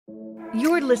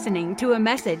You're listening to a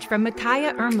message from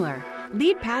Micaiah Ermler,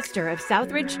 lead pastor of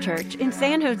Southridge Church in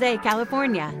San Jose,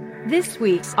 California. This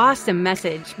week's awesome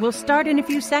message will start in a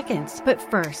few seconds, but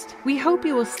first, we hope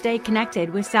you will stay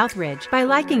connected with Southridge by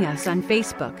liking us on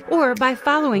Facebook or by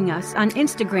following us on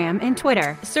Instagram and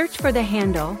Twitter. Search for the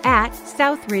handle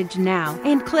 @Southridge Now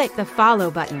and click the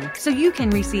follow button so you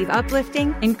can receive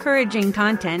uplifting, encouraging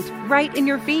content right in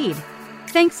your feed.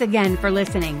 Thanks again for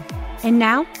listening. And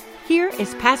now, here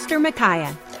is Pastor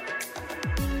Micaiah.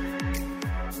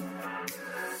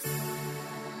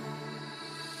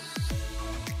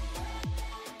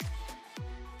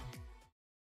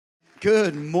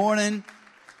 Good morning.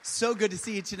 So good to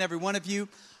see each and every one of you.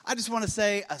 I just want to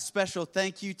say a special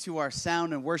thank you to our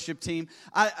sound and worship team.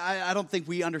 I don't think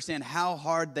we understand how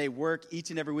hard they work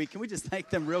each and every week. Can we just thank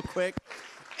them real quick?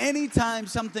 Anytime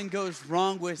something goes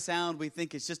wrong with sound, we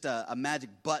think it's just a magic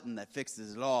button that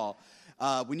fixes it all.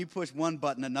 When you push one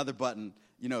button, another button,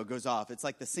 goes off. It's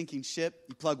like the sinking ship.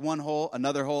 You plug one hole,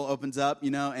 another hole opens up,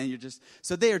 and you're just...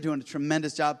 So they are doing a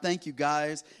tremendous job. Thank you,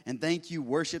 guys, and thank you,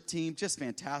 worship team. Just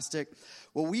fantastic.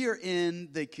 Well, we are in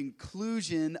the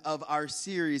conclusion of our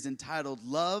series entitled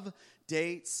Love,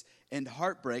 Dates, and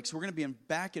Heartbreaks. We're going to be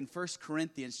back in 1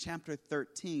 Corinthians chapter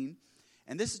 13.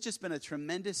 And this has just been a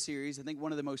tremendous series. I think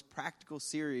one of the most practical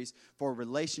series for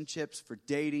relationships, for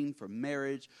dating, for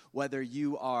marriage, whether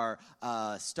you are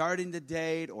starting to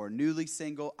date or newly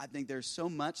single. I think there's so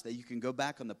much that you can go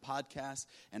back on the podcast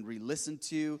and re-listen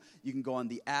to. You can go on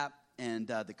the app and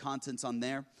the content's on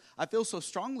there. I feel so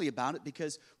strongly about it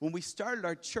because when we started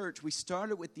our church, we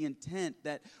started with the intent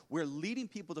that we're leading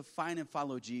people to find and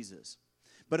follow Jesus.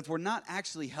 But if we're not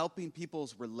actually helping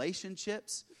people's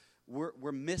relationships,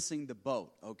 we're missing the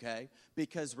boat, okay?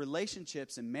 Because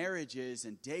relationships and marriages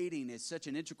and dating is such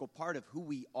an integral part of who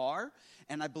we are.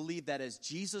 And I believe that as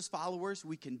Jesus followers,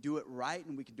 we can do it right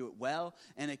and we can do it well.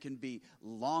 And it can be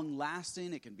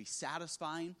long-lasting. It can be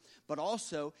satisfying. But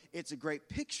also, it's a great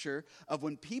picture of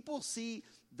when people see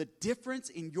the difference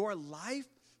in your life,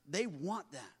 they want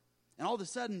that. And all of a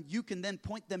sudden, you can then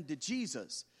point them to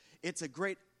Jesus. It's a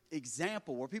great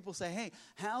example where people say, hey,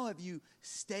 how have you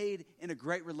stayed in a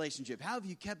great relationship? How have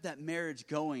you kept that marriage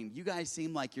going? You guys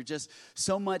seem like you're just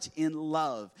so much in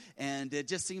love, and it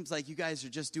just seems like you guys are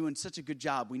just doing such a good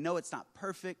job. We know it's not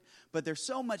perfect, but there's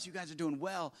so much you guys are doing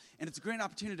well, and it's a great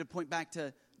opportunity to point back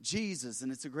to Jesus,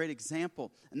 and it's a great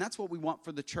example, and that's what we want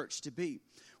for the church to be.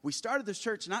 We started this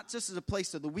church not just as a place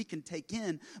so that we can take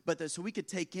in, but so we could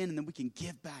take in and then we can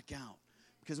give back out.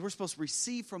 Because we're supposed to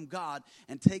receive from God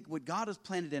and take what God has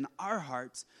planted in our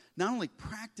hearts, not only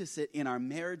practice it in our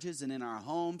marriages and in our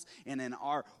homes and in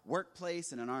our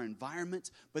workplace and in our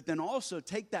environments, but then also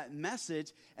take that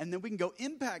message and then we can go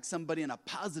impact somebody in a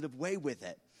positive way with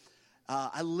it.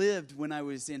 I lived, when I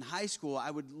was in high school,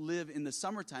 I would live in the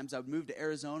summer times. I would move to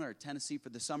Arizona or Tennessee for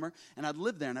the summer, and I'd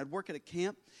live there, and I'd work at a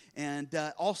camp. And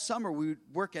all summer, we would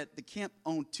work at the camp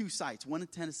owned two sites, one in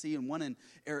Tennessee and one in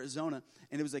Arizona.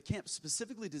 And it was a camp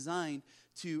specifically designed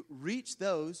to reach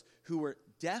those who were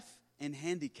deaf and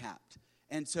handicapped.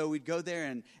 And so we'd go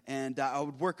there, and I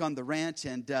would work on the ranch,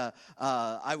 and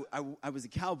I was a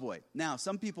cowboy. Now,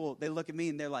 some people, they look at me,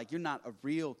 and they're like, you're not a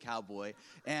real cowboy.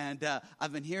 And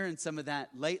I've been hearing some of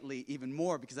that lately even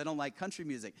more because I don't like country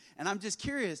music. And I'm just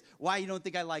curious why you don't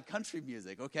think I like country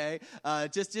music, okay?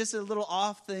 Just a little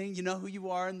off thing. You know who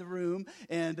you are in the room.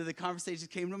 And the conversation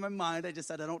came to my mind. I just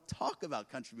said I don't talk about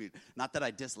country music. Not that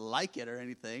I dislike it or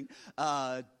anything.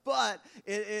 But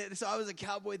so I was a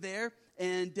cowboy there.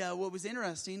 And what was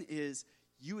interesting is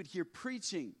you would hear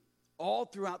preaching all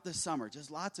throughout the summer,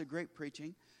 just lots of great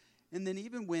preaching. And then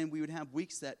even when we would have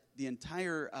weeks that the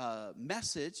entire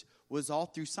message was all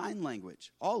through sign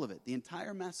language, all of it, the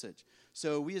entire message.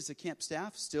 So we as a camp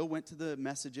staff still went to the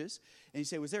messages. And you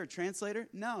say, was there a translator?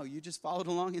 No, you just followed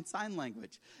along in sign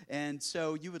language. And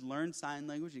so you would learn sign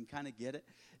language and kind of get it.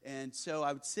 And so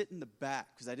I would sit in the back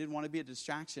because I didn't want to be a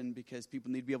distraction because people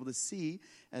need to be able to see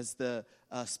as the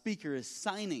speaker is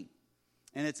signing.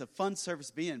 And it's a fun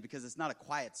service to be in because it's not a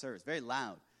quiet service, very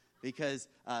loud. Because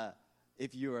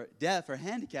if you're deaf or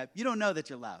handicapped, you don't know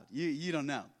that you're loud. You don't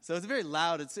know. So it's very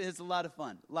loud. It's a lot of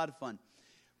fun,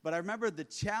 But I remember the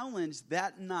challenge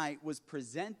that night was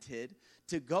presented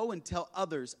to go and tell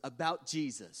others about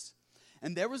Jesus.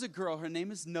 And there was a girl, her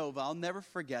name is Nova, I'll never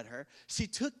forget her. She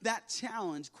took that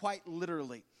challenge quite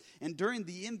literally. And during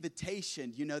the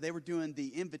invitation, they were doing the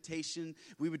invitation.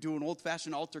 We would do an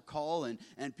old-fashioned altar call,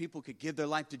 and people could give their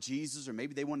life to Jesus, or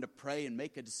maybe they wanted to pray and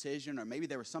make a decision, or maybe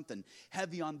there was something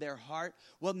heavy on their heart.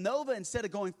 Well, Nova, instead of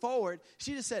going forward,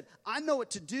 she just said, I know what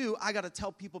to do. I got to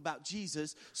tell people about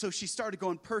Jesus. So she started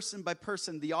going person by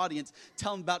person in the audience,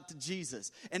 telling about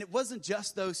Jesus. And it wasn't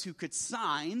just those who could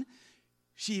sign.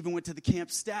 She even went to the camp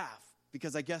staff,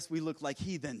 because I guess we look like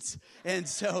heathens. And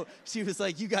so she was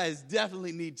like, you guys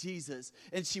definitely need Jesus.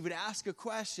 And she would ask a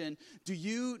question, do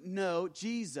you know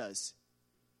Jesus?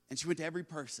 And she went to every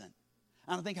person.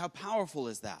 I don't think, how powerful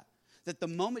is that? That the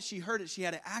moment she heard it, she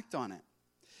had to act on it.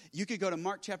 You could go to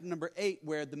Mark chapter number 8,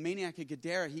 where the maniac of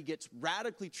Gadara, he gets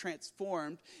radically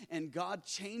transformed, and God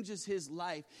changes his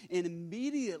life. And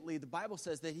immediately, the Bible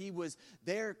says that he was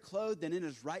there clothed and in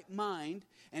his right mind,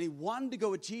 and he wanted to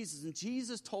go with Jesus. And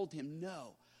Jesus told him,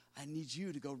 no, I need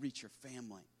you to go reach your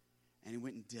family. And he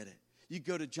went and did it. You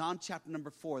go to John chapter number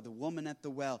 4, the woman at the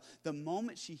well. The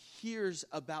moment she hears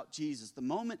about Jesus, the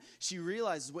moment she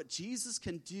realizes what Jesus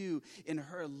can do in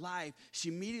her life, she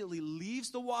immediately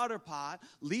leaves the water pot,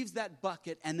 leaves that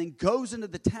bucket, and then goes into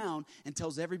the town and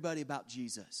tells everybody about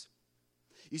Jesus.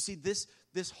 You see, this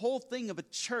whole thing of a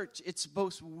church, it's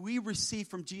supposed, we receive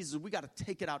from Jesus, we got to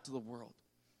take it out to the world.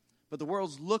 But the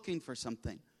world's looking for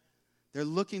something. They're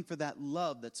looking for that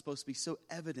love that's supposed to be so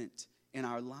evident in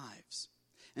our lives.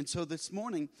 And so this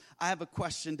morning, I have a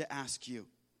question to ask you.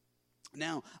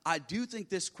 Now, I do think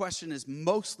this question is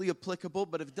mostly applicable,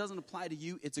 but if it doesn't apply to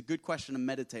you, it's a good question to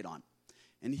meditate on.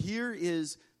 And here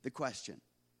is the question.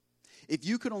 If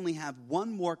you could only have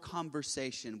one more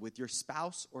conversation with your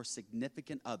spouse or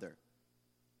significant other,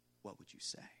 what would you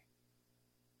say?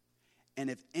 And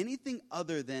if anything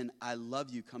other than I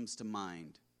love you comes to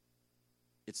mind,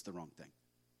 it's the wrong thing.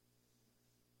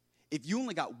 If you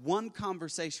only got one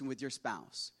conversation with your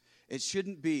spouse, it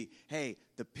shouldn't be, hey,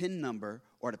 the PIN number,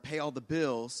 or to pay all the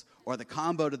bills, or the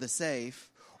combo to the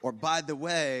safe, or by the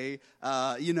way,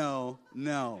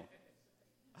 no.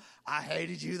 I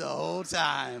hated you the whole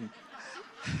time.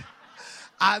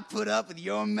 I put up with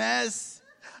your mess.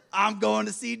 I'm going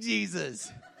to see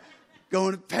Jesus.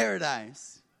 Going to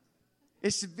paradise.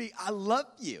 It should be, I love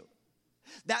you.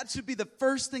 That should be the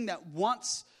first thing that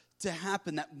wants to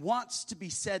happen, that wants to be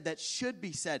said, that should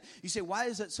be said. You say, why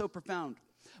is that so profound?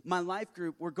 My life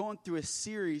group, we're going through a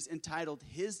series entitled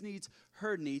His Needs,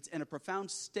 Her Needs, and a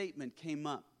profound statement came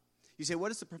up. You say,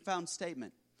 what is the profound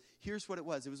statement? Here's what it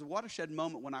was. It was a watershed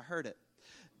moment when I heard it.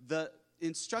 The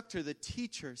instructor, the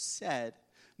teacher said,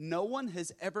 no one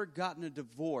has ever gotten a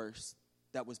divorce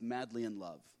that was madly in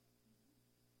love.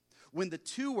 When the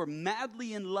two were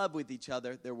madly in love with each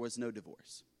other, there was no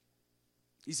divorce.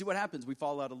 You see what happens? We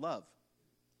fall out of love.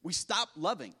 We stop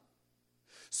loving.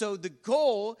 So the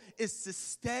goal is to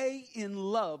stay in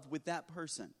love with that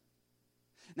person.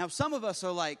 Now, some of us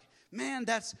are like, man,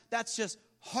 that's just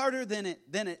harder than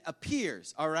it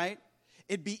appears, all right?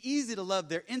 It'd be easy to love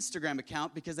their Instagram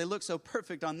account because they look so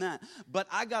perfect on that. But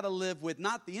I got to live with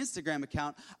not the Instagram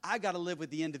account. I got to live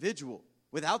with the individual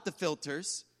without the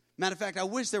filters. Matter of fact, I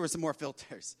wish there were some more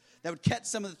filters that would catch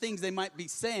some of the things they might be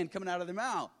saying coming out of their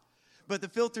mouth. But the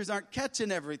filters aren't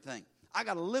catching everything. I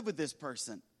got to live with this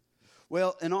person.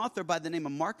 Well, an author by the name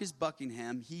of Marcus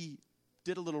Buckingham, he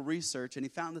did a little research, and he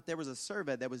found that there was a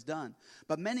survey that was done.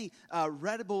 But many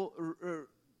reputable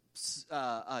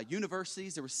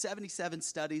universities, there were 77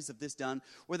 studies of this done,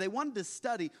 where they wanted to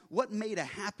study what made a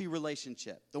happy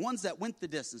relationship. The ones that went the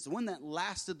distance, the one that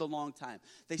lasted the long time.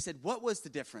 They said, what was the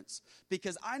difference?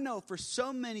 Because I know for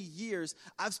so many years,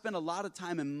 I've spent a lot of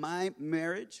time in my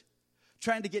marriage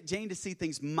trying to get Jane to see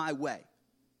things my way.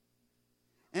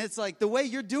 And it's like, the way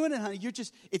you're doing it, honey,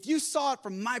 if you saw it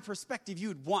from my perspective,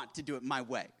 you'd want to do it my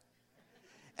way.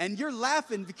 And you're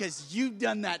laughing because you've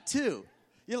done that too.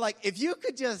 You're like, if you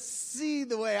could just see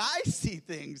the way I see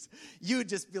things, you would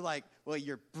just be like, well,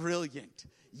 you're brilliant.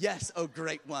 Yes, oh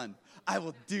great one. I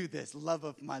will do this, love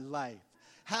of my life.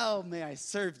 How may I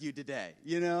serve you today?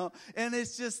 And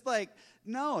it's just like,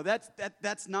 no,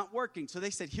 that's not working. So they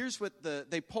said, here's what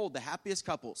they polled the happiest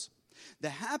couples. The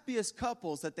happiest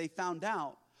couples that they found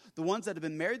out, the ones that have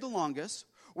been married the longest,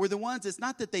 were the ones, it's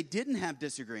not that they didn't have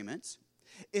disagreements.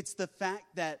 It's the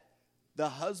fact that the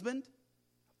husband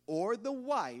or the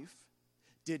wife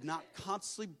did not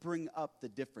constantly bring up the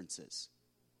differences.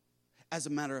 As a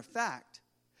matter of fact,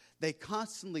 they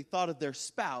constantly thought of their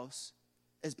spouse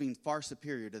as being far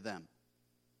superior to them.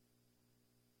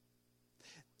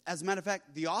 As a matter of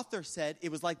fact, the author said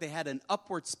it was like they had an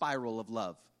upward spiral of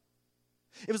love.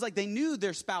 It was like they knew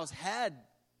their spouse had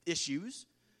issues.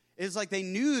 It's like they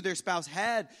knew their spouse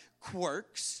had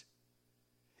quirks.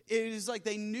 It was like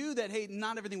they knew that, hey,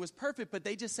 not everything was perfect, but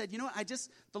they just said, you know what,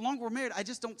 the longer we're married, I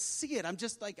just don't see it. I'm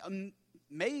just like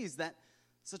amazed that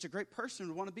such a great person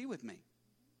would want to be with me.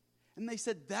 And they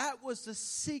said that was the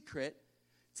secret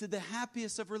to the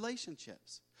happiest of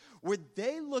relationships, where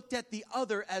they looked at the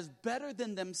other as better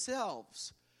than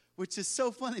themselves, which is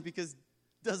so funny because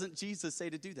doesn't Jesus say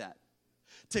to do that?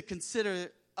 To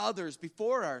consider others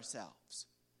before ourselves.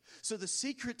 So the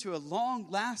secret to a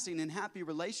long-lasting and happy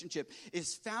relationship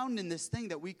is found in this thing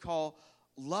that we call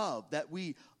love, that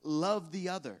we love the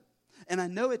other. And I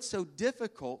know it's so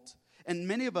difficult, and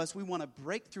many of us, we want a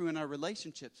breakthrough in our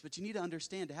relationships, but you need to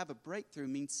understand, to have a breakthrough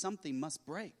means something must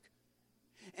break.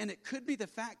 And it could be the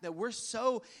fact that we're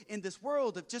so in this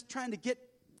world of just trying to get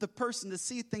the person to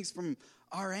see things from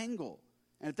our angle.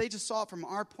 And if they just saw it from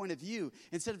our point of view,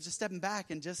 instead of just stepping back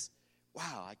and just,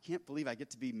 wow, I can't believe I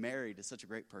get to be married to such a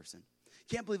great person.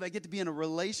 Can't believe I get to be in a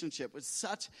relationship with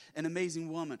such an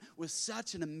amazing woman, with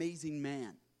such an amazing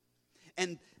man.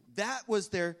 And that was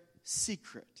their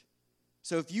secret.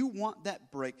 So if you want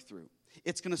that breakthrough,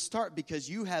 it's going to start because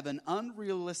you have an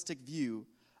unrealistic view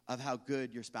of how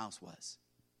good your spouse was.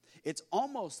 It's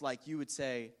almost like you would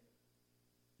say,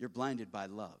 you're blinded by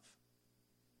love.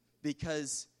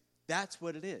 Because that's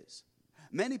what it is.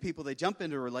 Many people, they jump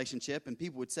into a relationship and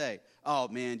people would say, oh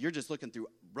man, you're just looking through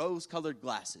rose-colored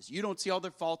glasses. You don't see all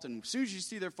their faults, and as soon as you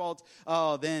see their faults,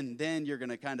 oh, then you're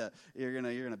gonna you're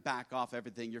gonna back off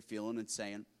everything you're feeling and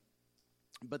saying.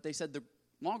 But they said the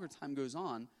longer time goes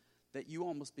on, that you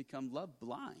almost become love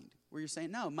blind, where you're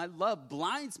saying, no, my love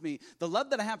blinds me. The love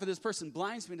that I have for this person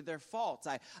blinds me to their faults.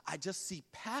 I just see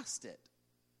past it,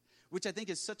 which I think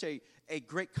is such a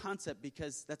great concept,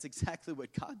 because that's exactly what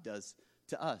God does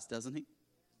to us, doesn't he?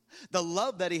 The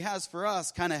love that he has for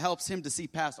us kind of helps him to see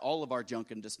past all of our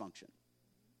junk and dysfunction.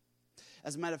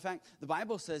 As a matter of fact, the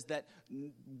Bible says that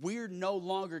we're no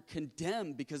longer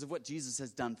condemned because of what Jesus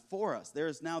has done for us. There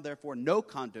is now, therefore, no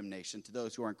condemnation to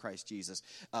those who are in Christ Jesus,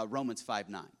 Romans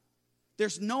 5:9.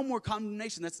 There's no more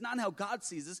condemnation. That's not how God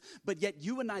sees us, but yet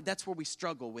you and I, that's where we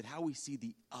struggle with how we see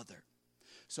the other.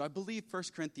 So I believe 1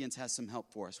 Corinthians has some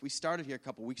help for us. We started here a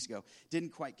couple weeks ago,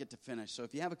 didn't quite get to finish. So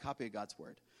if you have a copy of God's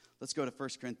Word, let's go to 1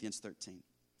 Corinthians 13.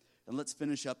 And let's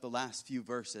finish up the last few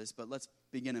verses, but let's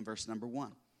begin in verse number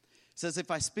 1. It says,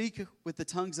 if I speak with the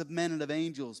tongues of men and of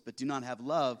angels, but do not have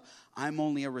love, I'm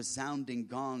only a resounding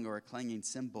gong or a clanging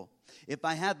cymbal. If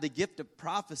I have the gift of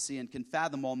prophecy and can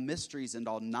fathom all mysteries and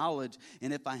all knowledge,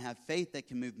 and if I have faith that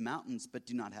can move mountains, but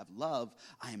do not have love,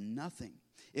 I am nothing.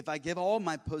 If I give all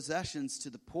my possessions to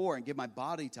the poor and give my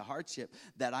body to hardship,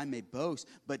 that I may boast,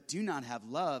 but do not have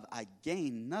love, I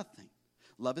gain nothing.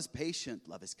 Love is patient,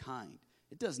 love is kind.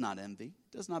 It does not envy,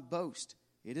 it does not boast,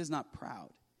 it is not proud.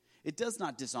 It does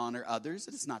not dishonor others.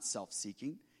 It is not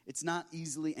self-seeking. It's not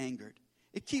easily angered.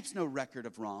 It keeps no record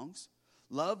of wrongs.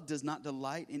 Love does not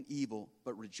delight in evil,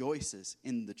 but rejoices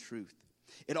in the truth.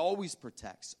 It always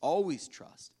protects, always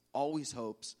trusts, always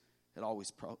hopes. It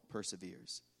always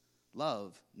perseveres.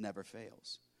 Love never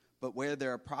fails. But where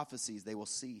there are prophecies, they will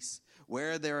cease.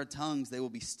 Where there are tongues, they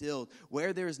will be stilled.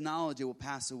 Where there is knowledge, it will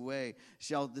pass away.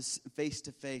 Shall this face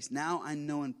to face. Now I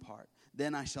know in part.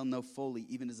 Then I shall know fully,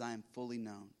 even as I am fully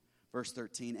known. Verse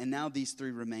 13, and now these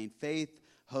three remain, faith,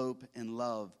 hope, and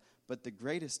love. But the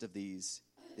greatest of these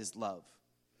is love.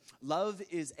 Love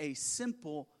is a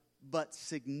simple but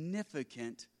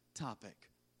significant topic.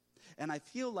 And I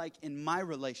feel like in my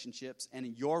relationships and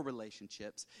in your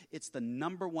relationships, it's the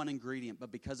number one ingredient.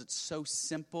 But because it's so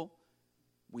simple,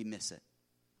 we miss it.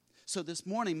 So this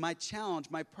morning, my challenge,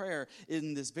 my prayer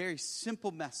in this very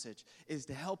simple message is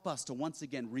to help us to once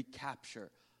again recapture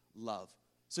love.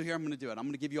 So here I'm going to do it. I'm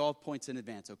going to give you all points in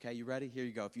advance, okay? You ready? Here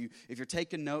you go. If you're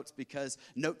taking notes, because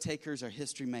note takers are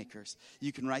history makers,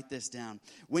 you can write this down.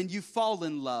 When you fall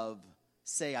in love,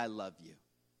 say I love you.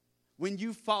 When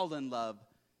you fall in love,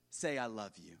 say I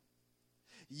love you.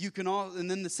 You can all, and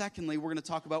then secondly, we're going to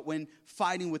talk about when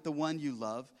fighting with the one you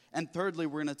love. And thirdly,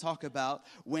 we're going to talk about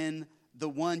when the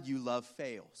one you love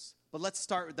fails. But let's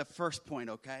start with the first point,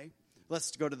 okay?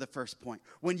 Let's go to the first point.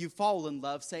 When you fall in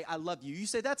love, say, I love you. You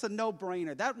say, that's a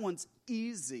no-brainer. That one's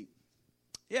easy.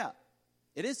 Yeah,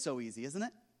 it is so easy, isn't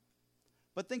it?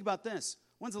 But think about this.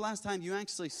 When's the last time you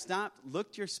actually stopped,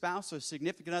 looked your spouse or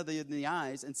significant other in the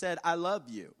eyes and said, I love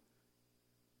you?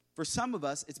 For some of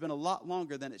us, it's been a lot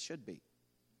longer than it should be.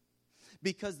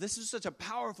 Because this is such a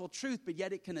powerful truth, but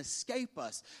yet it can escape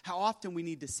us how often we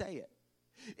need to say it.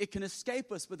 It can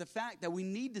escape us with the fact that we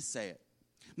need to say it.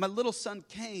 My little son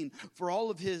Cain, for all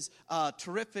of his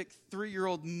terrific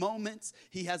 3-year-old moments,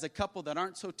 he has a couple that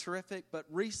aren't so terrific, but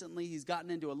recently he's gotten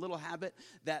into a little habit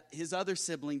that his other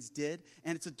siblings did,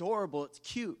 and it's adorable, it's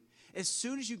cute. As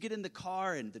soon as you get in the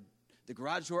car and the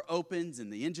garage door opens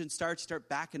and the engine starts, start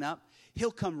backing up,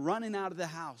 he'll come running out of the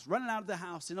house,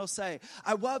 and he'll say,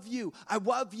 I love you, I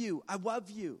love you, I love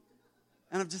you.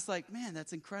 And I'm just like, man,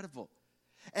 that's incredible.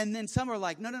 And then some are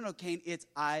like, no, Cain, it's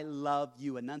I love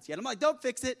you, enunciate. I'm like, don't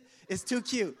fix it. It's too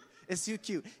cute. It's too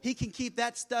cute. He can keep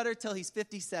that stutter till he's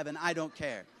 57. I don't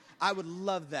care. I would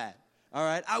love that. All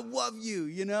right? I love you,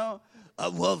 you know? I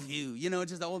love you. You know,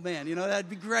 just the old man. You know, that'd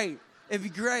be great. It'd be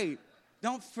great.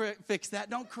 Don't fix that.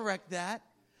 Don't correct that.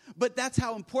 But that's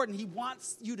how important he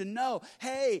wants you to know,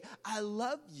 hey, I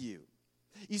love you.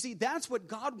 You see, that's what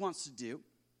God wants to do.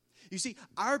 You see,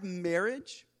 our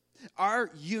marriage, our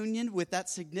union with that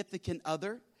significant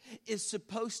other is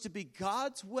supposed to be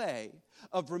God's way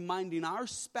of reminding our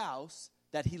spouse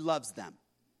that he loves them.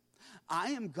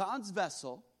 I am God's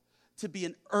vessel to be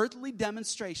an earthly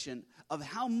demonstration of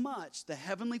how much the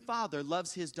Heavenly Father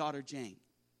loves his daughter Jane.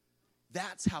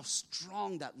 That's how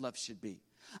strong that love should be.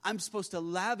 I'm supposed to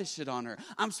lavish it on her.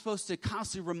 I'm supposed to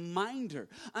constantly remind her.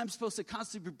 I'm supposed to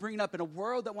constantly be bringing up in a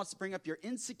world that wants to bring up your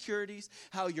insecurities,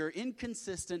 how you're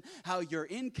inconsistent, how you're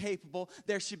incapable.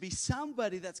 There should be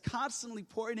somebody that's constantly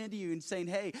pouring into you and saying,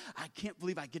 hey, I can't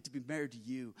believe I get to be married to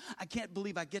you. I can't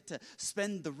believe I get to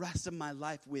spend the rest of my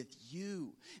life with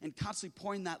you. And constantly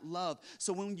pouring that love.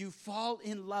 So when you fall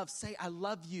in love, say, I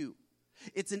love you.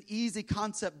 It's an easy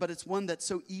concept, but it's one that's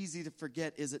so easy to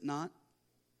forget, is it not?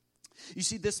 You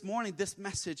see, this morning, this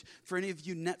message for any of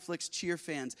you Netflix cheer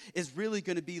fans is really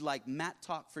going to be like Matt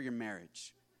Talk for your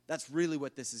marriage. That's really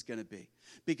what this is going to be.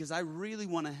 Because I really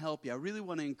want to help you. I really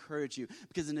want to encourage you.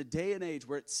 Because in a day and age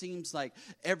where it seems like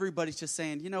everybody's just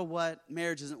saying, you know what,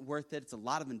 marriage isn't worth it. It's a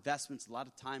lot of investments, a lot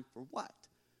of time for what?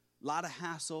 A lot of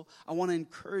hassle. I want to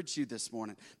encourage you this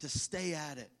morning to stay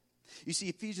at it. You see,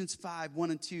 Ephesians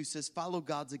 5:1-2 says, follow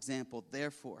God's example,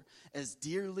 therefore, as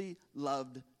dearly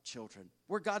loved children.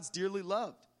 We're God's dearly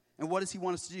loved. And what does he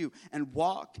want us to do? And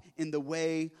walk in the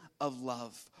way of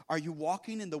love. Are you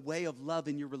walking in the way of love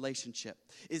in your relationship?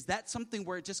 Is that something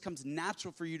where it just comes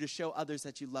natural for you to show others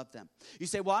that you love them? You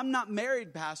say, well, I'm not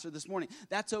married, Pastor, this morning.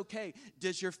 That's okay.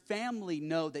 Does your family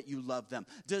know that you love them?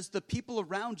 Does the people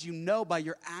around you know by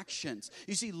your actions?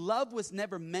 You see, love was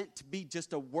never meant to be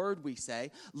just a word we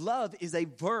say. Love is a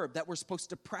verb that we're supposed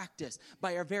to practice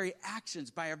by our very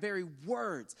actions, by our very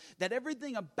words. That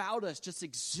everything about us just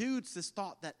exudes this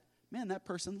thought that, man, that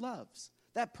person loves.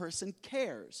 That person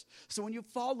cares. So when you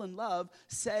fall in love,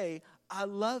 say, I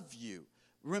love you.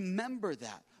 Remember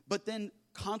that. But then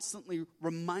constantly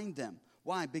remind them.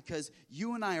 Why? Because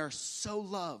you and I are so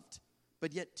loved,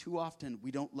 but yet too often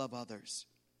we don't love others.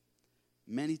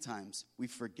 Many times we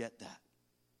forget that.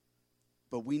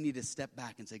 But we need to step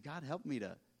back and say, God, help me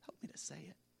to say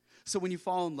it. So when you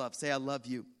fall in love, say, I love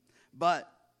you.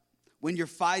 But when you're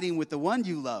fighting with the one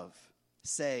you love,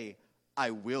 say,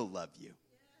 I will love you.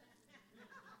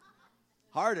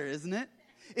 Harder, isn't it?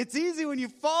 It's easy when you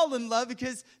fall in love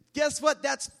because guess what?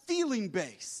 That's feeling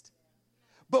based.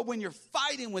 But when you're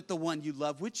fighting with the one you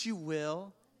love, which you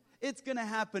will, it's going to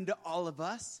happen to all of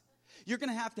us. You're going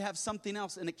to have something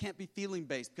else, and it can't be feeling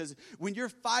based because when you're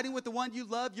fighting with the one you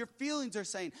love, your feelings are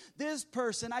saying, this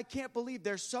person, I can't believe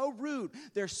they're so rude.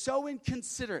 They're so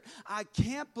inconsiderate. I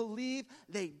can't believe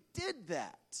they did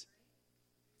that.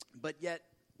 But yet,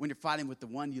 when you're fighting with the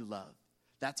one you love,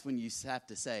 that's when you have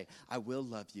to say, I will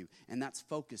love you. And that's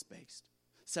focus-based.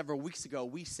 Several weeks ago,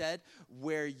 we said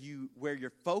where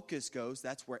your focus goes,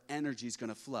 that's where energy is going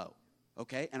to flow.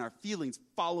 Okay? And our feelings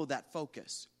follow that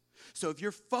focus. So if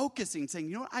you're focusing, saying,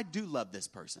 you know what, I do love this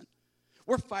person.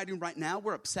 We're fighting right now.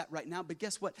 We're upset right now. But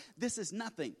guess what? This is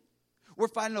nothing. We're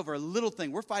fighting over a little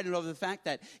thing. We're fighting over the fact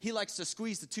that he likes to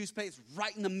squeeze the toothpaste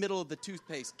right in the middle of the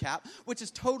toothpaste cap, which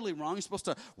is totally wrong. You're supposed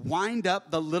to wind up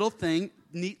the little thing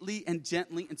neatly and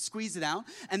gently and squeeze it out.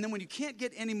 And then when you can't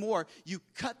get any more, you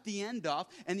cut the end off,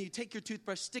 and then you take your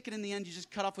toothbrush, stick it in the end, you just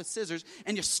cut off with scissors,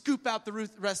 and you scoop out the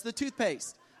rest of the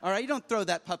toothpaste. All right, you don't throw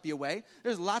that puppy away.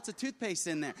 There's lots of toothpaste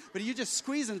in there. But you just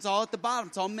squeeze it, it's all at the bottom.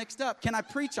 It's all mixed up. Can I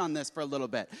preach on this for a little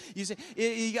bit? You say,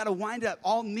 you got to wind it up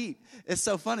all neat. It's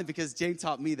so funny because Jane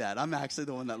taught me that. I'm actually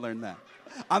the one that learned that.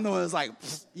 I'm the one that's like,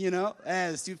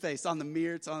 it's toothpaste on the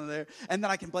mirror, it's on there. And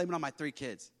then I can blame it on my 3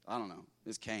 kids. I don't know.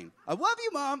 It's Cain. I love you,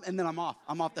 Mom. And then I'm off.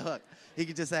 I'm off the hook. He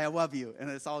could just say, I love you.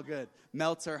 And it's all good.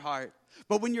 Melts her heart.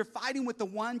 But when you're fighting with the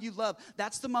one you love,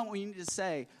 that's the moment when you need to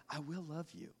say, I will love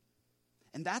you.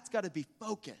 And that's got to be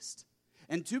focused.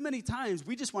 And too many times,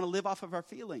 we just want to live off of our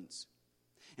feelings.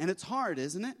 And it's hard,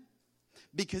 isn't it?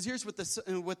 Because here's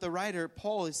what the writer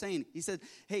Paul is saying. He said,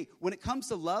 hey, when it comes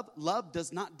to love, love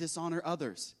does not dishonor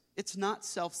others. It's not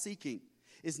self-seeking.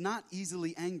 It's not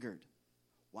easily angered.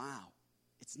 Wow,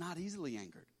 it's not easily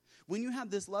angered. When you have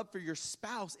this love for your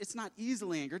spouse, it's not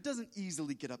easily angered. It doesn't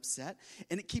easily get upset,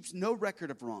 and it keeps no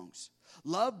record of wrongs.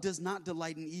 Love does not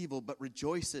delight in evil, but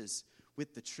rejoices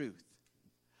with the truth.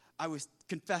 I was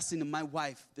confessing to my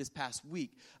wife this past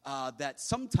week that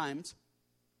sometimes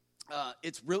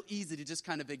it's real easy to just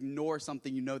kind of ignore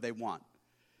something you know they want.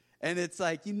 And it's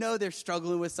like, you know they're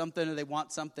struggling with something or they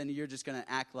want something, and you're just going to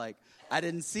act like, I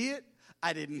didn't see it,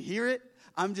 I didn't hear it,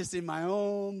 I'm just in my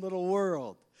own little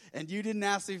world. And you didn't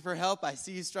ask me for help. I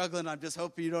see you struggling. I'm just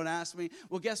hoping you don't ask me.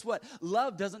 Well, guess what?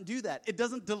 Love doesn't do that. It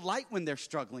doesn't delight when they're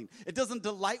struggling. It doesn't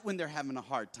delight when they're having a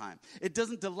hard time. It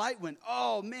doesn't delight when,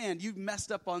 oh, man, you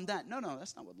messed up on that. No,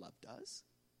 that's not what love does.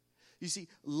 You see,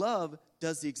 love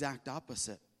does the exact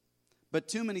opposite. But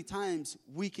too many times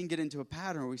we can get into a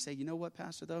pattern where we say, you know what,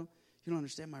 Pastor, though? You don't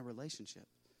understand my relationship.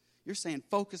 You're saying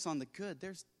focus on the good.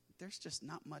 There's just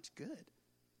not much good.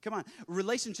 Come on.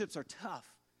 Relationships are tough.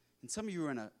 And some of you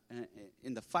are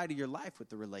in the fight of your life with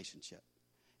the relationship.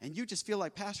 And you just feel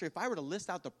like, Pastor, if I were to list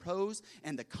out the pros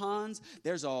and the cons,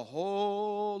 there's a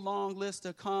whole long list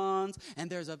of cons, and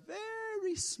there's a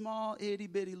very small,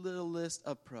 itty-bitty little list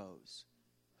of pros.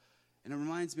 And it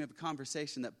reminds me of a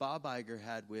conversation that Bob Iger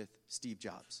had with Steve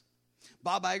Jobs.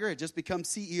 Bob Iger had just become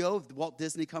CEO of the Walt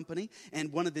Disney Company,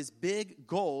 and one of his big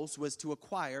goals was to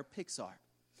acquire Pixar.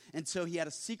 And so he had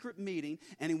a secret meeting,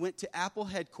 and he went to Apple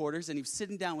headquarters, and he was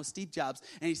sitting down with Steve Jobs,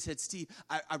 and he said, Steve,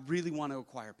 I really want to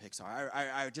acquire Pixar.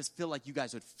 I just feel like you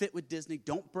guys would fit with Disney.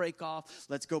 Don't break off.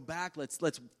 Let's go back.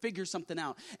 Let's figure something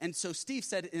out. And so Steve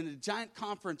said in a giant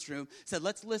conference room, said,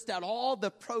 let's list out all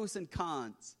the pros and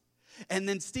cons. And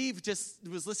then Steve just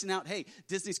was listening out, hey,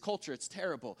 Disney's culture, it's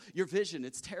terrible. Your vision,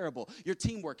 it's terrible. Your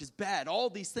teamwork is bad. All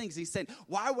these things. He's saying,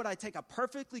 why would I take a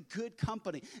perfectly good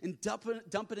company and dump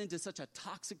it into such a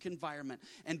toxic environment?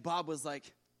 And Bob was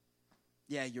like,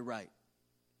 yeah, you're right.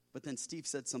 But then Steve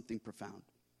said something profound.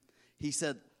 He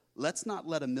said, let's not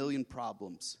let a million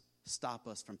problems stop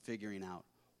us from figuring out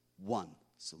one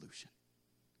solution.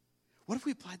 What if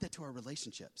we applied that to our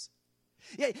relationships?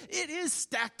 Yeah, it is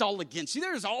stacked all against you.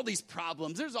 There's all these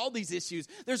problems. There's all these issues.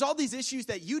 There's all these issues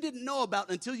that you didn't know about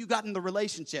until you got in the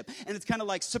relationship. And it's kind of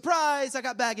like, surprise, I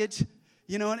got baggage.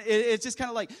 You know, and it's just kind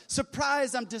of like,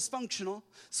 surprise, I'm dysfunctional.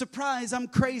 Surprise, I'm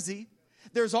crazy.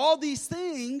 There's all these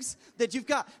things that you've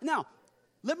got. Now,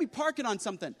 let me park it on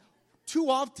something. Too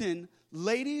often,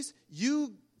 ladies,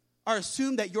 you are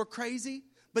assumed that you're crazy.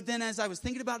 But then as I was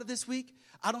thinking about it this week,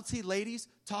 I don't see ladies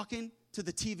talking to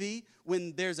the TV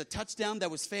when there's a touchdown that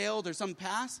was failed or some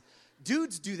pass.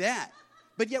 Dudes do that.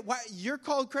 But yet, why you're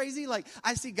called crazy? Like,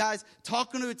 I see guys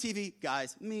talking to a TV,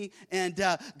 guys, me, and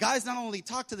guys not only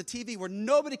talk to the TV where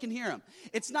nobody can hear them.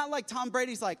 It's not like Tom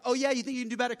Brady's like, oh, yeah, you think you can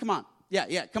do better? Come on.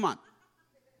 Yeah, come on.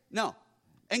 No.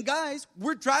 And guys,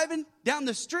 we're driving down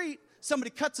the street. Somebody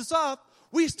cuts us off.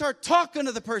 We start talking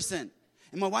to the person.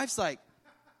 And my wife's like,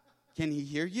 can he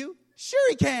hear you? Sure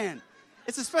he can.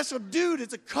 It's a special dude.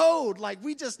 It's a code. Like,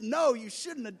 we just know you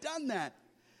shouldn't have done that.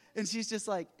 And she's just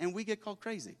like, and we get called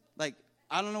crazy. Like,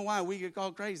 I don't know why we get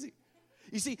called crazy.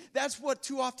 You see, that's what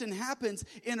too often happens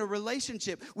in a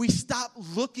relationship. We stop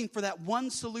looking for that one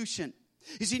solution.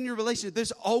 You see, in your relationship,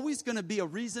 there's always going to be a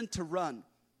reason to run.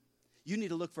 You need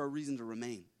to look for a reason to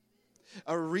remain.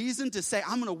 A reason to say,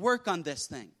 I'm going to work on this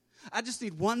thing. I just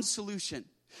need one solution.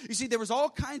 You see, there was all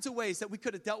kinds of ways that we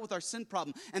could have dealt with our sin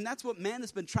problem. And that's what man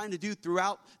has been trying to do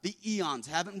throughout the eons,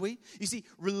 haven't we? You see,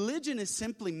 religion is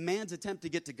simply man's attempt to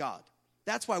get to God.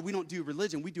 That's why we don't do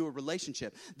religion. We do a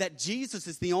relationship. That Jesus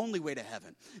is the only way to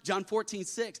heaven. John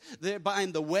 14:6, I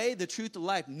am the way, the truth, the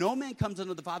life. No man comes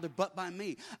unto the Father but by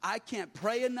me. I can't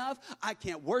pray enough. I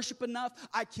can't worship enough.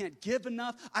 I can't give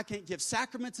enough. I can't give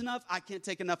sacraments enough. I can't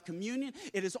take enough communion.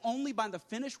 It is only by the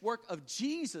finished work of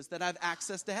Jesus that I have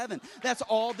access to heaven. That's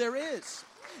all there is.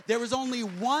 There is only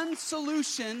one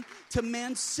solution to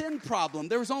man's sin problem.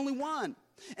 There is only one.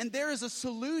 And there is a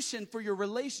solution for your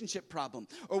relationship problem.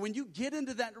 Or when you get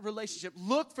into that relationship,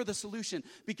 look for the solution.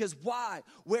 Because why?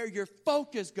 Where your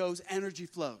focus goes, energy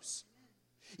flows.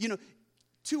 You know,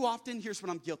 too often, here's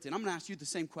what I'm guilty. And I'm going to ask you the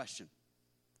same question.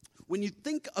 When you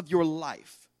think of your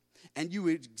life and you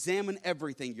examine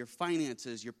everything, your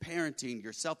finances, your parenting,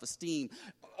 your self-esteem,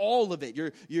 all of it,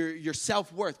 your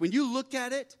self-worth. When you look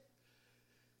at it,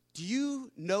 do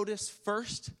you notice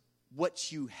first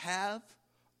what you have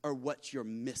or what you're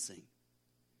missing?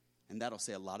 And that'll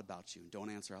say a lot about you. Don't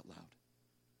answer out loud.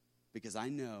 Because I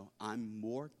know I'm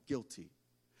more guilty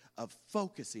of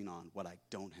focusing on what I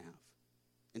don't have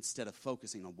instead of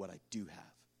focusing on what I do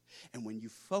have. And when you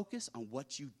focus on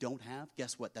what you don't have,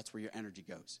 guess what? That's where your energy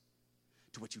goes,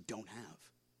 to what you don't have.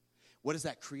 What does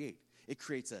that create? It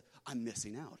creates I'm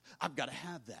missing out. I've got to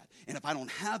have that. And if I don't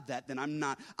have that, then I'm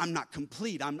not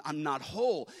complete. I'm not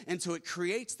whole. And so it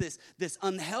creates this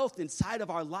unhealth inside of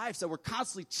our lives that we're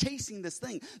constantly chasing this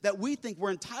thing that we think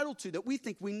we're entitled to, that we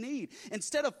think we need.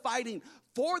 Instead of fighting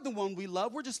for the one we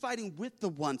love, we're just fighting with the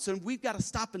one. So we've got to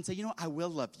stop and say, I will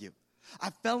love you.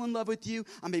 I fell in love with you.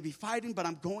 I may be fighting, but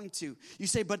I'm going to. You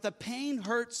say, but the pain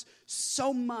hurts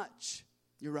so much.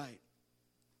 You're right.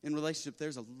 In relationship,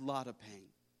 there's a lot of pain.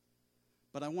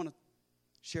 But I want to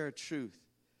share a truth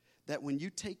that when you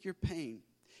take your pain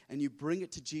and you bring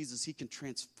it to Jesus, he can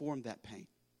transform that pain.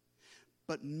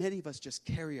 But many of us just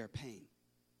carry our pain.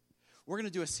 We're going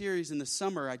to do a series in the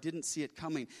summer, I didn't see it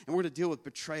coming, and we're going to deal with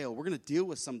betrayal. We're going to deal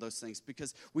with some of those things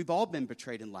because we've all been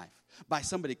betrayed in life. By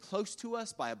somebody close to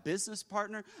us, by a business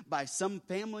partner, by some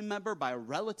family member, by a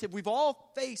relative. We've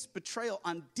all faced betrayal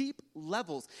on deep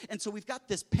levels. And so we've got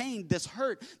this pain, this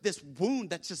hurt, this wound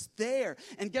that's just there.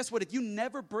 And guess what? If you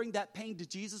never bring that pain to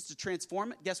Jesus to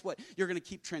transform it, guess what? You're going to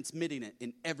keep transmitting it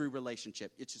in every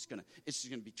relationship. It's just going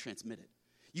to be transmitted.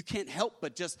 You can't help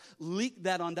but just leak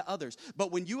that onto others.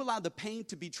 But when you allow the pain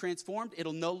to be transformed,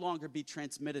 it'll no longer be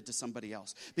transmitted to somebody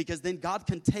else. Because then God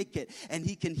can take it and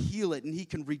he can heal it and he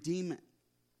can redeem it.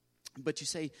 But you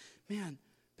say, man,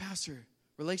 Pastor,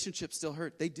 relationships still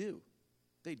hurt. They do.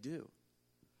 They do.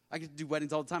 I get to do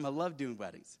weddings all the time. I love doing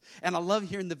weddings. And I love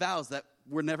hearing the vows that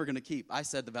we're never going to keep. I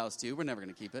said the vows too. We're never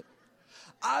going to keep it.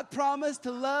 I promise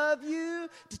to love you,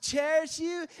 to cherish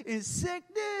you in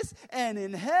sickness and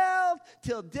in health,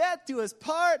 till death do us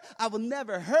part. I will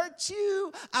never hurt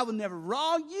you. I will never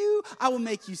wrong you. I will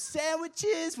make you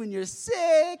sandwiches when you're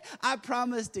sick. I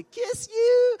promise to kiss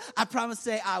you. I promise to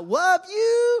say I love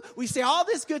you. We say all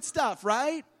this good stuff,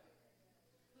 right?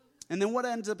 And then what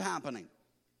ends up happening?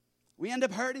 We end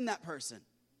up hurting that person.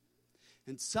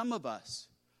 And some of us,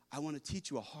 I want to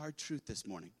teach you a hard truth this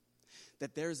morning.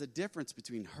 That there's a difference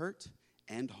between hurt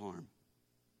and harm.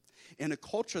 In a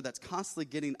culture that's constantly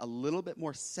getting a little bit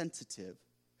more sensitive,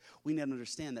 we need to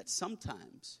understand that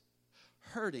sometimes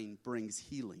hurting brings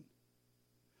healing.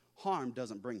 Harm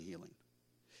doesn't bring healing.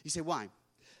 You say, why?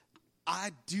 I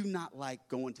do not like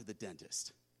going to the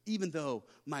dentist, even though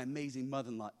my amazing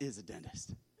mother-in-law is a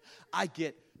dentist. I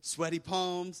get sweaty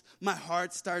palms, my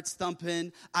heart starts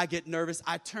thumping, I get nervous,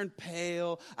 I turn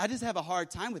pale. I just have a hard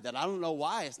time with it. I don't know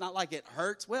why. It's not like it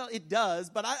hurts. Well, it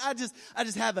does, but I just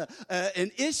have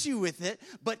an issue with it.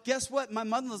 But guess what? My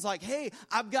mother-in-law's like, hey,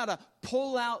 I've got to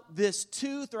pull out this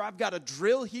tooth, or I've got to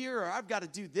drill here, or I've got to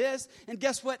do this. And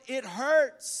guess what? It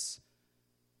hurts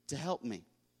to help me.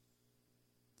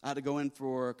 I had to go in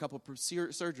for a couple of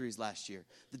surgeries last year.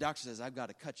 The doctor says, I've got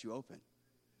to cut you open.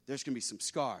 There's going to be some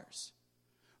scars.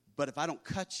 But if I don't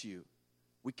cut you,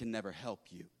 we can never help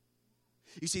you.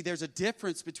 You see, there's a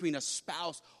difference between a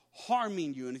spouse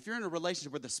harming you. And if you're in a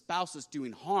relationship where the spouse is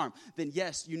doing harm, then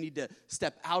yes, you need to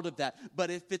step out of that.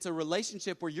 But if it's a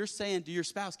relationship where you're saying to your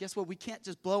spouse, guess what? We can't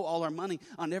just blow all our money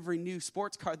on every new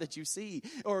sports car that you see.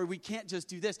 Or we can't just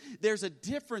do this. There's a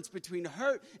difference between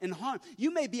hurt and harm.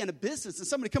 You may be in a business and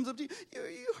somebody comes up to you,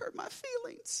 you hurt my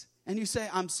feelings. And you say,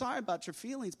 I'm sorry about your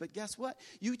feelings, but guess what?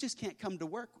 You just can't come to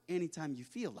work anytime you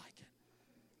feel like it.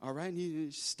 All right? And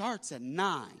it starts at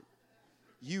 9.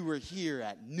 You were here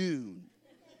at noon.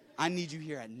 I need you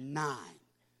here at 9.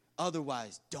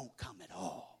 Otherwise, don't come at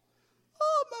all.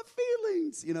 Oh, my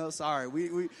feelings. Sorry.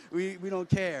 We don't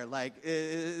care. Like,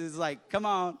 it's like, come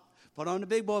on. Put on the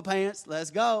big boy pants. Let's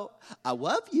go. I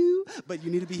love you, but you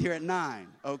need to be here at 9,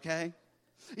 okay?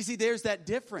 You see, there's that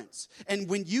difference. And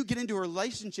when you get into a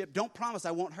relationship, don't promise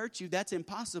I won't hurt you. That's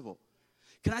impossible.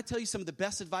 Can I tell you some of the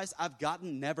best advice I've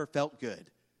gotten never felt good?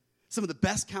 Some of the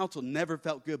best counsel never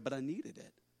felt good, but I needed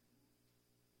it.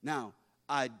 Now,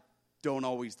 I don't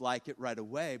always like it right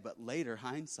away, but later,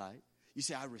 hindsight, you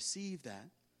say, I received that.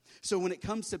 So when it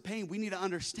comes to pain, we need to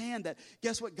understand that,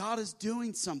 guess what? God is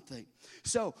doing something.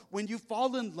 So when you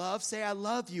fall in love, say, I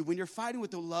love you. When you're fighting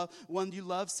with the one you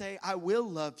love, say, I will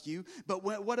love you. But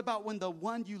what about when the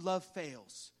one you love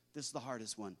fails? This is the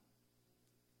hardest one.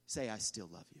 Say, I still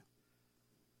love you.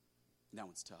 That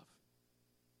one's tough.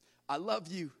 I love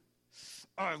you.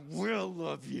 I will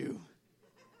love you.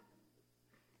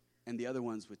 And the other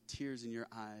ones with tears in your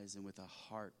eyes and with a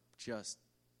heart just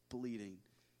bleeding.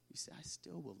 You say, I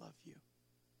still will love you.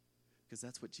 Because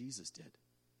that's what Jesus did.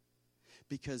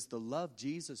 Because the love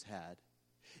Jesus had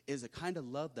is a kind of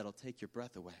love that'll take your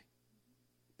breath away.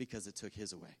 Because it took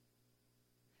his away.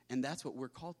 And that's what we're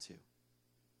called to.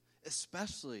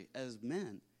 especially as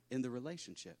men in the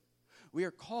relationship. We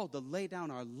are called to lay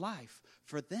down our life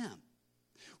for them.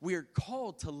 We are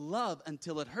called to love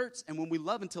until it hurts, and when we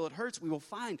love until it hurts, we will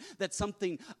find that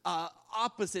something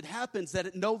opposite happens, that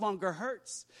it no longer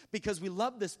hurts, because we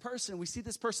love this person. We see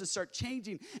this person start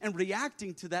changing and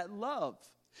reacting to that love.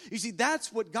 You see,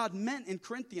 that's what God meant in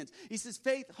Corinthians. He says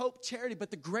faith, hope, charity, but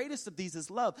the greatest of these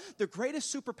is love. The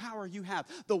greatest superpower you have,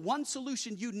 the one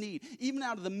solution you need, even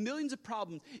out of the millions of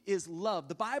problems, is love.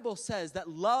 The Bible says that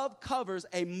love covers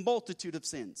a multitude of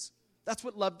sins. That's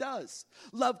what love does.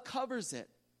 Love covers it.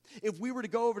 If we were to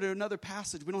go over to another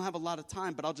passage, we don't have a lot of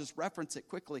time, but I'll just reference it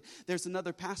quickly. There's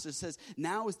another passage that says,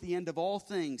 now is the end of all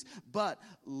things, but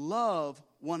love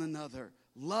one another.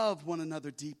 Love one another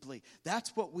deeply.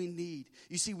 That's what we need.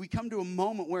 You see, we come to a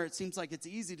moment where it seems like it's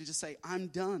easy to just say, I'm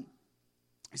done.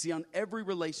 You see, on every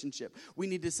relationship, we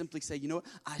need to simply say, you know what?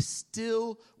 I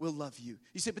still will love you.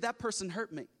 You say, but that person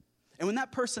hurt me. And when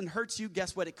that person hurts you,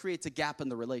 guess what? It creates a gap in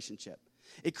the relationship.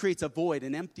 It creates a void,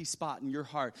 an empty spot in your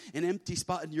heart, an empty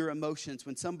spot in your emotions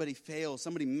when somebody fails,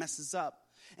 somebody messes up.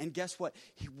 And guess what?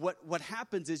 What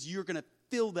happens is you're going to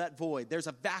fill that void. There's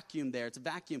a vacuum there. It's a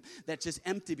vacuum that's just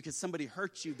empty because somebody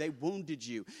hurt you. They wounded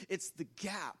you. It's the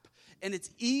gap. And it's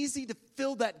easy to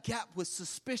fill that gap with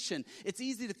suspicion. It's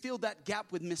easy to fill that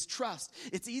gap with mistrust.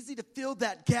 It's easy to fill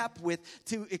that gap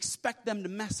to expect them to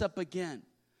mess up again.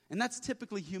 And that's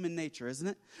typically human nature, isn't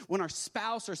it? When our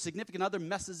spouse or significant other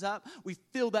messes up, we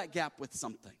fill that gap with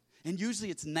something. And usually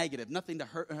it's negative, nothing to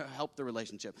help the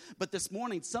relationship. But this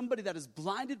morning, somebody that is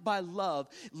blinded by love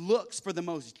looks for the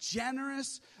most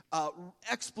generous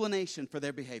explanation for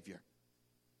their behavior.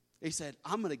 He said,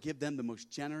 I'm going to give them the most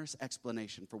generous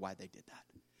explanation for why they did that,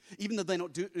 even though they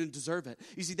don't deserve it.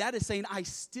 You see, that is saying, I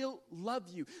still love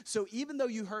you. So even though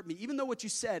you hurt me, even though what you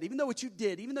said, even though what you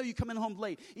did, even though you come in home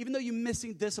late, even though you're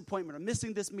missing this appointment or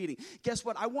missing this meeting, guess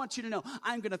what? I want you to know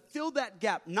I'm going to fill that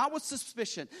gap, not with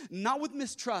suspicion, not with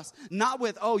mistrust, not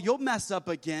with, oh, you'll mess up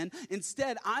again.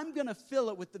 Instead, I'm going to fill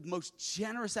it with the most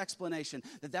generous explanation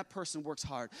that person works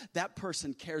hard. That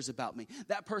person cares about me.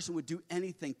 That person would do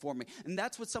anything for me. And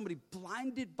that's what somebody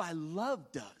blinded by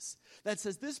love does. That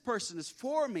says, this person is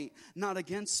for me, not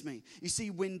against me. You see,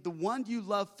 when the one you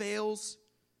love fails,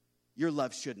 your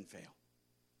love shouldn't fail.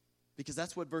 Because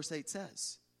that's what verse 8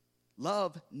 says.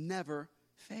 Love never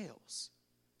fails.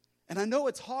 And I know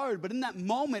it's hard, but in that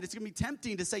moment, it's going to be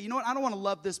tempting to say, you know what, I don't want to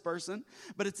love this person.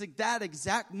 But it's at that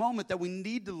exact moment that we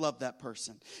need to love that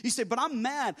person. You say, but I'm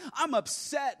mad, I'm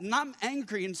upset, and I'm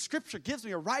angry, and Scripture gives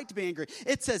me a right to be angry.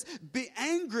 It says, be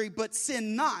angry, but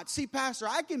sin not. See, Pastor,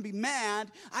 I can be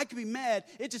mad.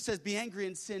 It just says, be angry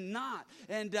and sin not.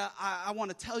 And I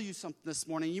want to tell you something this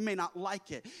morning. You may not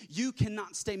like it. You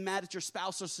cannot stay mad at your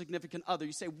spouse or significant other.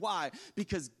 You say, why?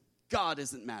 Because God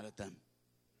isn't mad at them.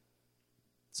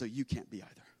 So you can't be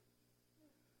either.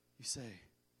 You say,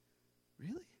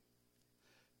 really?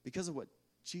 Because of what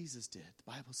Jesus did.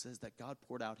 The Bible says that God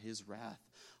poured out his wrath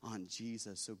on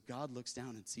Jesus. So God looks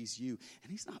down and sees you,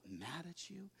 and he's not mad at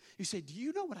you. You say, do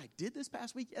you know what I did this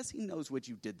past week? Yes, he knows what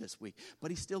you did this week, but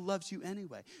he still loves you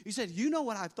anyway. You said, you know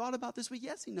what I've thought about this week?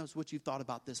 Yes, he knows what you've thought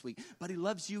about this week, but he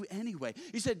loves you anyway.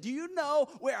 You said, do you know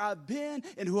where I've been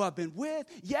and who I've been with?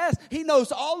 Yes, he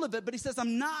knows all of it, but he says,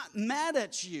 I'm not mad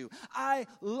at you. I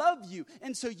love you.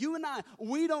 And so you and I,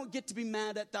 we don't get to be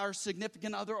mad at our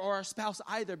significant other or our spouse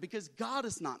either, because God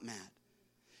is not mad.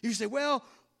 You say, well,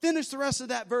 finish the rest of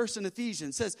that verse in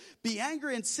Ephesians. It says, be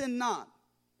angry and sin not.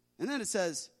 And then it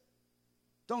says,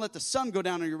 don't let the sun go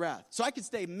down on your wrath. So I can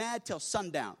stay mad till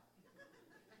sundown.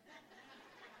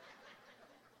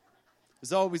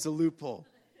 There's always a loophole.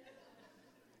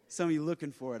 Some of you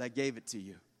looking for it, I gave it to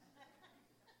you.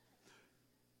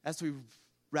 As we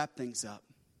wrap things up,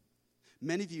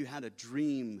 many of you had a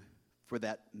dream for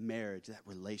that marriage, that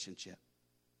relationship.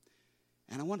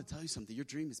 And I want to tell you something. Your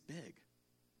dream is big.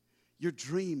 Your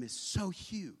dream is so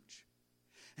huge.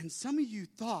 And some of you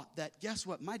thought that, guess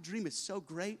what? My dream is so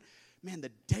great. Man,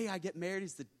 the day I get married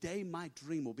is the day my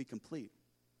dream will be complete.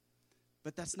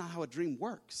 But that's not how a dream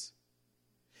works.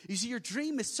 You see, your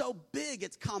dream is so big.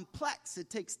 It's complex. It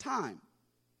takes time.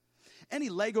 Any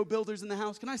Lego builders in the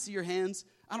house? Can I see your hands?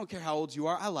 I don't care how old you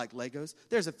are. I like Legos.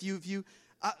 There's a few of you.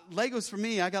 Legos for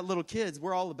me, I got little kids.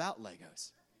 We're all about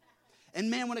Legos. And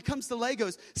man, when it comes to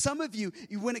Legos, some of you,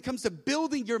 when it comes to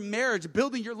building your marriage,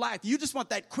 building your life, you just want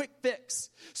that quick fix.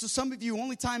 So some of you,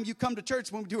 only time you come to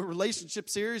church when we do a relationship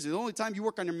series, the only time you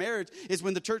work on your marriage is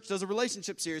when the church does a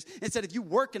relationship series. Instead of you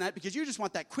working at it because you just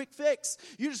want that quick fix.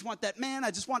 You just want that, man,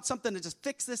 I just want something to just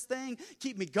fix this thing,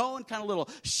 keep me going, kind of a little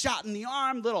shot in the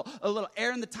arm, a little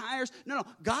air in the tires. No,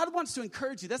 God wants to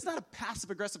encourage you. That's not a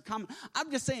passive-aggressive comment.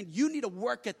 I'm just saying you need to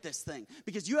work at this thing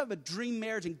because you have a dream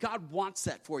marriage and God wants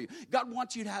that for you. God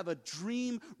wants you to have a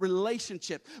dream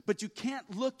relationship, but you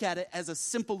can't look at it as a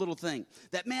simple little thing.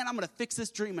 That, man, I'm going to fix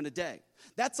this dream in a day.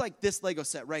 That's like this Lego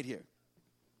set right here.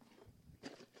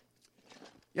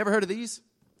 You ever heard of these?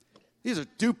 These are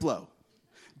Duplo.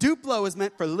 Duplo is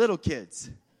meant for little kids.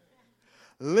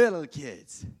 Little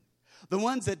kids. The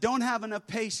ones that don't have enough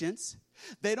patience,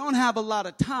 they don't have a lot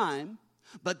of time,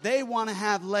 but they want to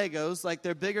have Legos like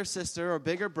their bigger sister or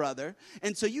bigger brother.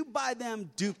 And so you buy them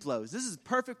Duplos. This is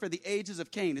perfect for the ages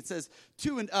of Cain. It says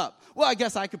 2 and up. Well, I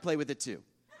guess I could play with it too.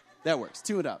 That works.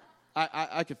 2 and up.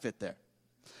 I could fit there.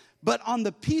 But on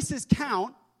the pieces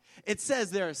count, it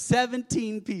says there are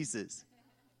 17 pieces.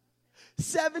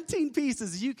 17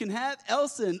 pieces. You can have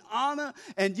Elsa and Anna,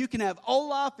 and you can have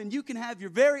Olaf, and you can have your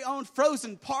very own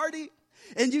Frozen party.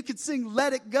 And you can sing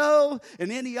Let It Go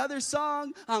and any other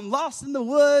song, I'm Lost in the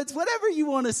Woods, whatever you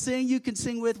want to sing, you can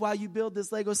sing with while you build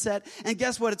this Lego set. And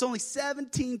guess what? It's only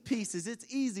 17 pieces. It's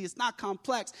easy. It's not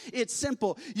complex. It's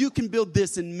simple. You can build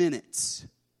this in minutes.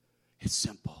 It's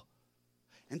simple.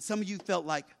 And some of you felt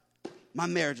like my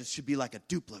marriage should be like a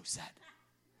Duplo set.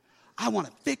 I want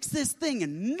to fix this thing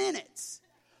in minutes.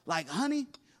 Like, honey,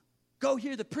 go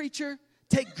hear the preacher,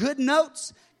 take good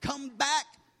notes, come back.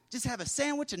 Just have a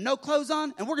sandwich and no clothes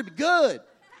on, and we're going to be good.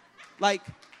 Like,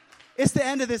 it's the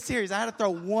end of this series. I had to throw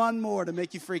one more to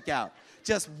make you freak out.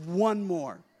 Just one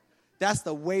more. That's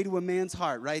the way to a man's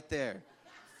heart right there.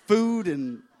 Food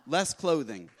and less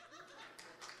clothing.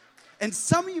 And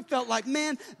some of you felt like,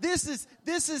 man, this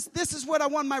is what I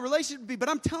want my relationship to be. But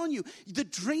I'm telling you, the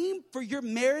dream for your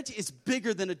marriage is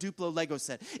bigger than a Duplo Lego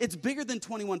set. It's bigger than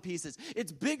 21 pieces.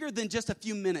 It's bigger than just a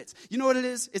few minutes. You know what it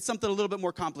is? It's something a little bit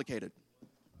more complicated.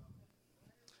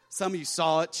 Some of you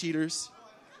saw it, cheaters.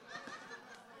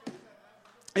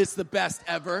 It's the best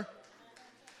ever.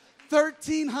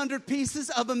 1,300 pieces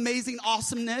of amazing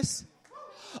awesomeness.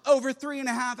 Over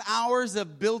 3.5 hours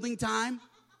of building time.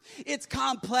 It's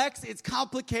complex. It's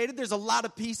complicated. There's a lot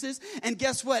of pieces. And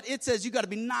guess what? It says you got to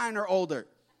be 9 or older.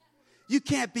 You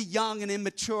can't be young and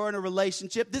immature in a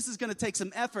relationship. This is going to take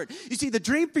some effort. You see, the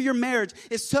dream for your marriage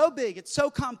is so big. It's so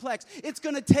complex. It's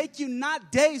going to take you not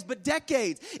days, but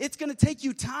decades. It's going to take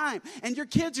you time. And your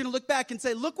kids are going to look back and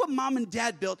say, look what mom and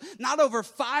dad built. Not over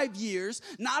 5 years,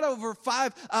 not over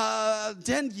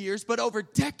 10 years, but over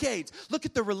decades. Look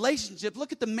at the relationship.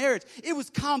 Look at the marriage. It was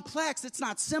complex. It's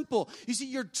not simple. You see,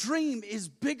 your dream is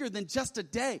bigger than just a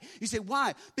day. You say,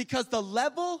 why? Because the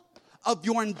level of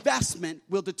your investment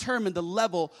will determine the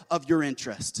level of your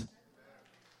interest.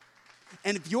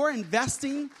 And if you're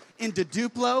investing into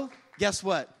Duplo, guess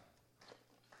what?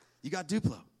 You got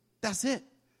Duplo. That's it.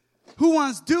 Who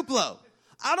wants Duplo?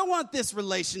 I don't want this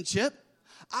relationship.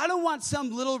 I don't want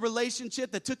some little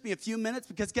relationship that took me a few minutes,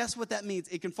 because guess what that means?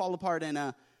 It can fall apart in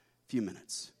a few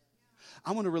minutes.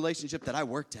 I want a relationship that I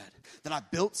worked at, that I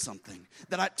built something,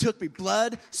 that I took me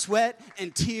blood, sweat,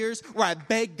 and tears, where I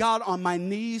begged God on my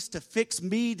knees to fix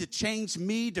me, to change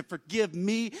me, to forgive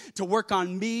me, to work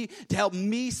on me, to help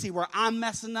me see where I'm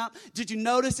messing up. Did you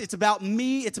notice? It's about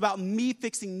me. It's about me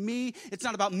fixing me. It's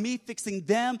not about me fixing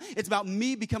them. It's about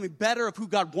me becoming better of who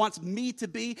God wants me to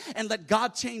be, and let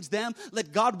God change them.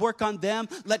 Let God work on them.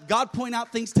 Let God point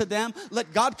out things to them.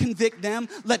 Let God convict them.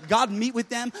 Let God meet with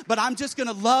them. But I'm just going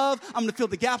to love. I'm going to fill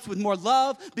the gaps with more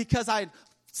love, because I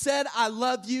said I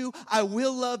love you, I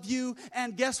will love you,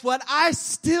 and guess what? I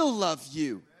still love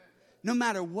you. No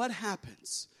matter what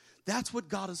happens. That's what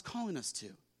God is calling us to.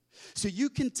 So you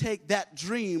can take that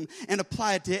dream and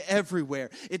apply it to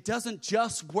everywhere. It doesn't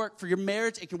just work for your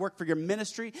marriage. It can work for your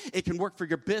ministry. It can work for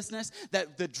your business.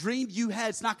 That the dream you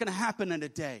had is not going to happen in a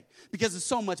day, because it's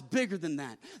so much bigger than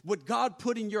that. What God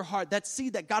put in your heart, that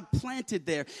seed that God planted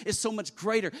there, is so much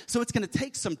greater. So it's going to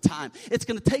take some time. It's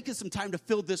going to take us some time to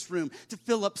fill this room, to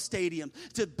fill up stadiums,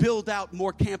 to build out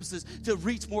more campuses, to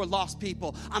reach more lost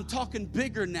people. I'm talking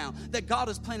bigger now, that God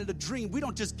has planted a dream. We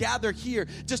don't just gather here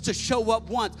just to show up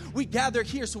once. We gather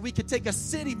here so we could take a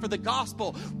city for the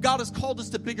gospel. God has called us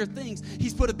to bigger things.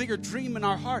 He's put a bigger dream in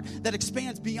our heart that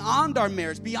expands beyond our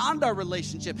marriage, beyond our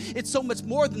relationship. It's so much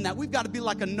more than that. We've got to be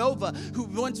like a Nova who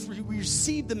once we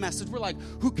receive the message, we're like,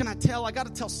 who can I tell? I got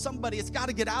to tell somebody. It's got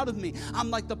to get out of me. I'm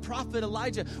like the prophet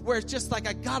Elijah, where it's just like,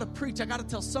 I got to preach. I got to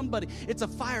tell somebody. It's a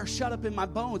fire shut up in my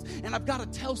bones, and I've got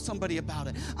to tell somebody about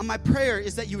it. And my prayer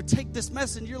is that you would take this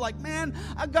message and you're like, man,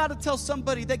 I got to tell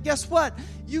somebody that, guess what?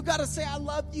 You got to say, I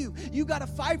love you. You got to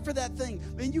fight for that thing.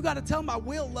 And you got to tell them I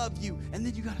will love you. And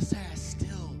then you got to say, I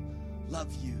still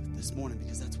love you this morning,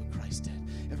 because that's what Christ did.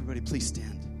 Everybody, please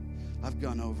stand. I've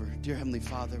gone over. Dear Heavenly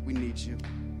Father, we need you.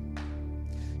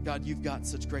 God, you've got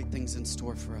such great things in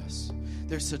store for us.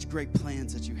 There's such great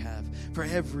plans that you have for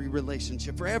every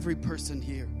relationship, for every person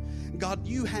here. God,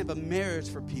 you have a marriage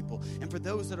for people. And for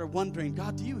those that are wondering,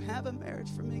 God, do you have a marriage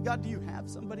for me? God, do you have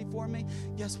somebody for me?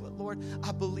 Guess what, Lord?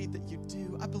 I believe that you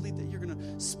do. I believe that you're going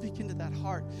to speak into that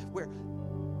heart where,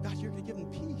 God, you're going to give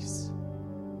them peace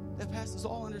that passes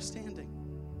all understanding.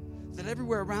 That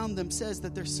everywhere around them says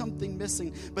that there's something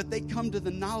missing, but they come to the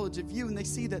knowledge of you and they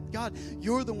see that, God,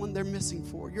 you're the one they're missing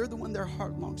for. You're the one their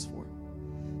heart longs for.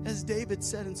 As David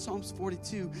said in Psalms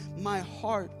 42, my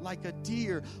heart, like a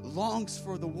deer, longs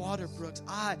for the water brooks.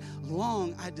 I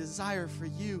desire for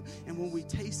you. And when we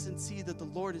taste and see that the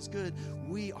Lord is good,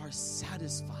 we are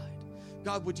satisfied.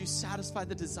 God, would you satisfy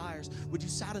the desires? Would you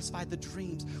satisfy the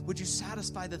dreams? Would you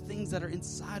satisfy the things that are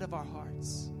inside of our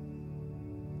hearts?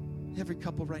 Every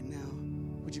couple right now,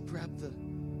 would you grab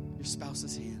your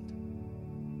spouse's hand?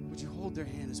 Would you hold their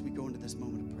hand as we go into this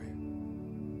moment of prayer?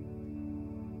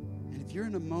 And if you're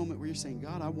in a moment where you're saying,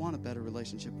 God, I want a better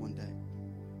relationship one day.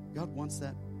 God wants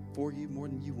that for you more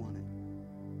than you want it.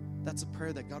 That's a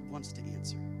prayer that God wants to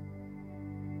answer.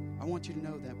 I want you to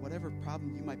know that whatever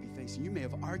problem you might be facing, you may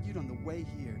have argued on the way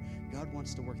here, God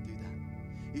wants to work through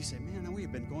that. You say, man, we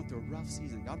have been going through a rough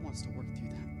season. God wants to work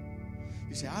through that.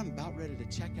 You say, I'm about ready to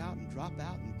check out and drop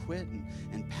out and quit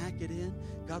and pack it in.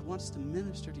 God wants to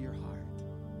minister to your heart.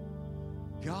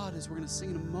 God, as we're going to sing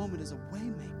in a moment, is a way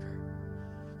maker.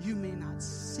 You may not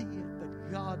see it,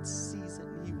 but God sees it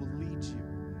and he will lead you.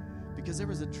 Because there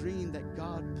was a dream that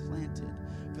God planted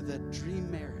for that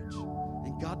dream marriage.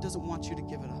 And God doesn't want you to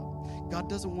give it up. God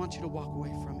doesn't want you to walk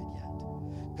away from it yet.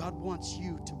 God wants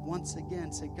you to once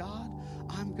again say, God,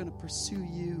 I'm going to pursue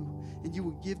you, and you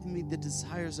will give me the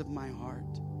desires of my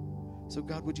heart. So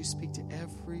God, would you speak to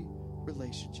every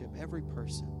relationship, every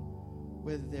person,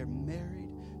 whether they're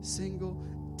married, single,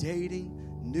 dating,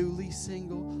 newly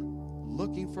single,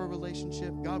 looking for a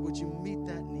relationship. God, would you meet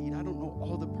that need? I don't know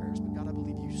all the prayers, but God, I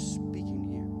believe you speaking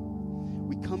here.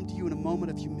 We come to you in a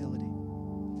moment of humility.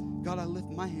 God, I lift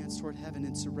my hands toward heaven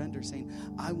in surrender, saying,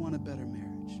 I want a better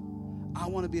marriage. I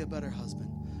want to be a better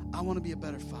husband. I want to be a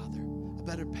better father, a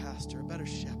better pastor, a better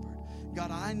shepherd.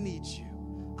 God, I need you.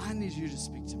 I need you to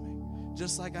speak to me,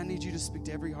 just like I need you to speak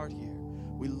to every heart here.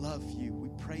 We love you. We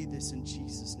pray this in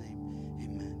Jesus' name.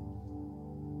 Amen.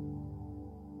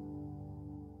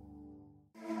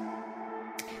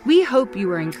 We hope you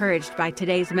were encouraged by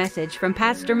today's message from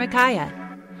Pastor Micaiah.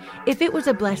 If it was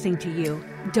a blessing to you,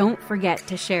 don't forget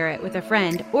to share it with a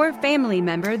friend or family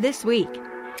member this week.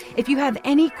 If you have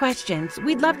any questions,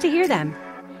 we'd love to hear them.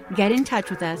 Get in touch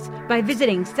with us by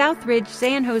visiting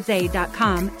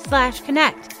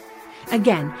southridgesanjose.com/connect.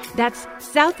 Again, that's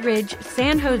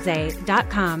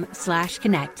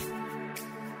southridgesanjose.com/connect.